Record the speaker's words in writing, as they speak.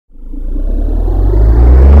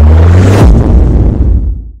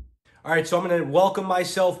All right, so I'm going to welcome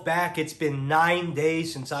myself back. It's been 9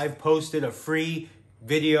 days since I've posted a free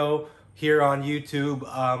video here on YouTube.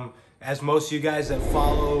 As most of you guys that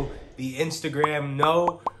follow the Instagram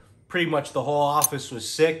know, pretty much the whole office was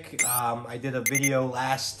sick. I did a video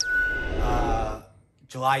last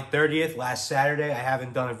July 30th, last Saturday. I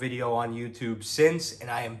haven't done a video on YouTube since,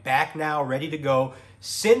 and I am back now, ready to go.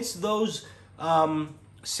 Since the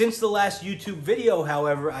last YouTube video,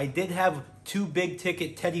 however, I did have 2 big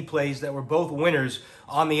ticket Teddy plays that were both winners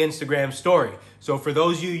on the Instagram story. So for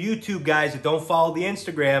those of you YouTube guys that don't follow the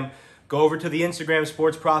Instagram, go over to the Instagram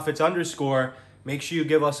sportsprofits_. Make sure you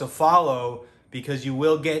give us a follow because you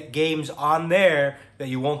will get games on there that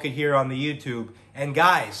you won't get here on the YouTube. And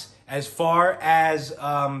guys, as far as the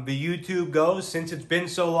YouTube goes, since it's been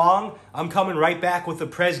so long, I'm coming right back with the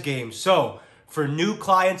PREZ game. So for new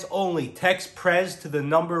clients only, text PREZ to the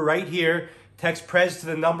number right here. Text PREZ to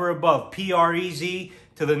the number above, PREZ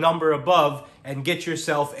to the number above, and get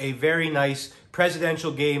yourself a very nice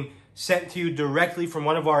presidential game sent to you directly from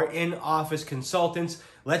one of our in-office consultants.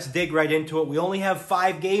 Let's dig right into it. We only have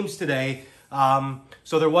 5 games today,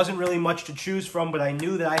 so there wasn't really much to choose from, but I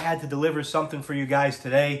knew that I had to deliver something for you guys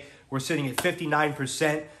today. We're sitting at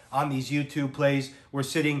 59% on these YouTube plays. We're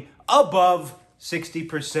sitting above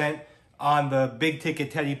 60% on the big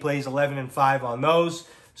ticket Teddy plays, 11 and 5 on those.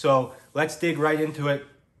 So let's dig right into it.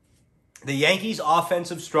 The Yankees'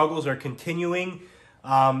 offensive struggles are continuing.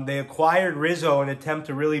 They acquired RIZZO in an attempt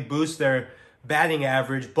to really boost their batting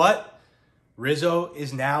average, but RIZZO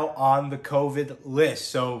is now on the COVID list.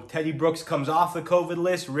 So Teddy Brooks comes off the COVID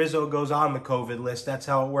list, RIZZO goes on the COVID list. That's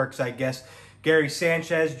how it works, I guess. Gary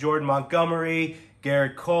Sanchez, Jordan Montgomery,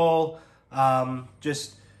 Garrett Cole,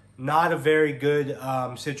 just not a very good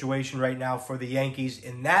situation right now for the Yankees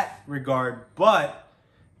in that regard, but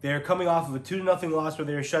they're coming off of a 2-0 loss where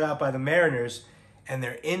they were shut out by the Mariners, and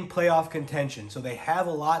they're in playoff contention. So they have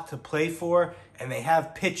a lot to play for, and they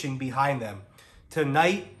have pitching behind them.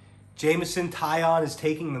 Tonight, JAMESON TAILLON is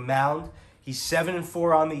taking the mound. He's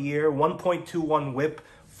 7-4 on the year, 1.21 whip,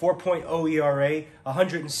 4.0 ERA,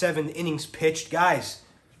 107 innings pitched. Guys,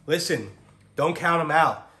 listen, don't count them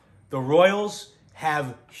out. The Royals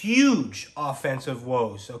have huge offensive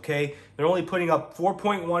woes, okay? They're only putting up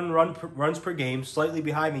 4.1 runs per game, slightly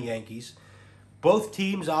behind the Yankees. Both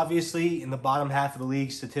teams, obviously, in the bottom half of the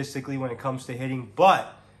league statistically when it comes to hitting,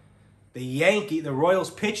 but the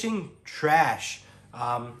Royals pitching, trash,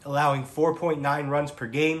 allowing 4.9 runs per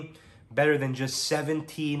game, better than just 7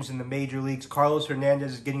 teams in the major leagues. Carlos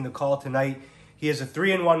Hernandez is getting the call tonight. He has a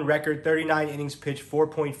 3-1 record, 39 innings pitched,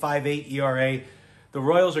 4.58 ERA. The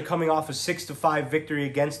Royals are coming off a 6-5 victory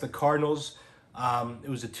against the Cardinals. It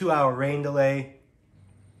was a 2-hour rain delay.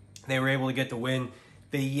 They were able to get the win.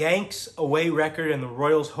 The Yanks away record and the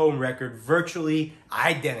Royals home record virtually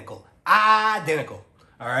identical. Identical.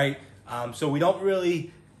 All right. So we don't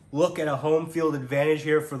really look at a home field advantage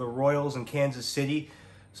here for the Royals in Kansas City.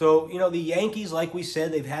 So, you know, the Yankees, like we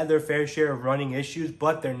said, they've had their fair share of running issues,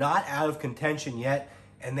 but they're not out of contention yet,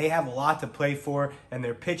 and they have a lot to play for, and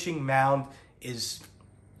their pitching mound is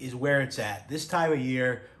where it's at. This time of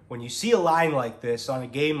year, when you see a line like this on a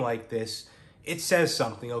game like this, it says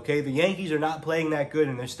something, okay? The Yankees are not playing that good,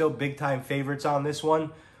 and they're still big-time favorites on this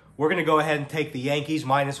one. We're going to go ahead and take the Yankees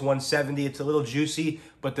minus 170. It's a little juicy,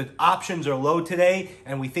 but the options are low today,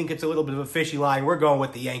 and we think it's a little bit of a fishy line. We're going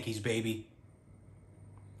with the Yankees, baby.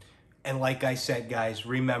 And like I said, guys,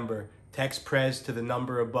 remember, text PREZ to the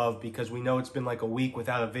number above because we know it's been like a week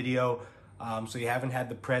without a video. So you haven't had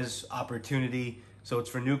the PREZ opportunity. So it's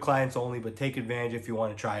for new clients only, but take advantage if you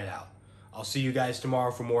want to try it out. I'll see you guys tomorrow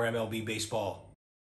for more MLB baseball.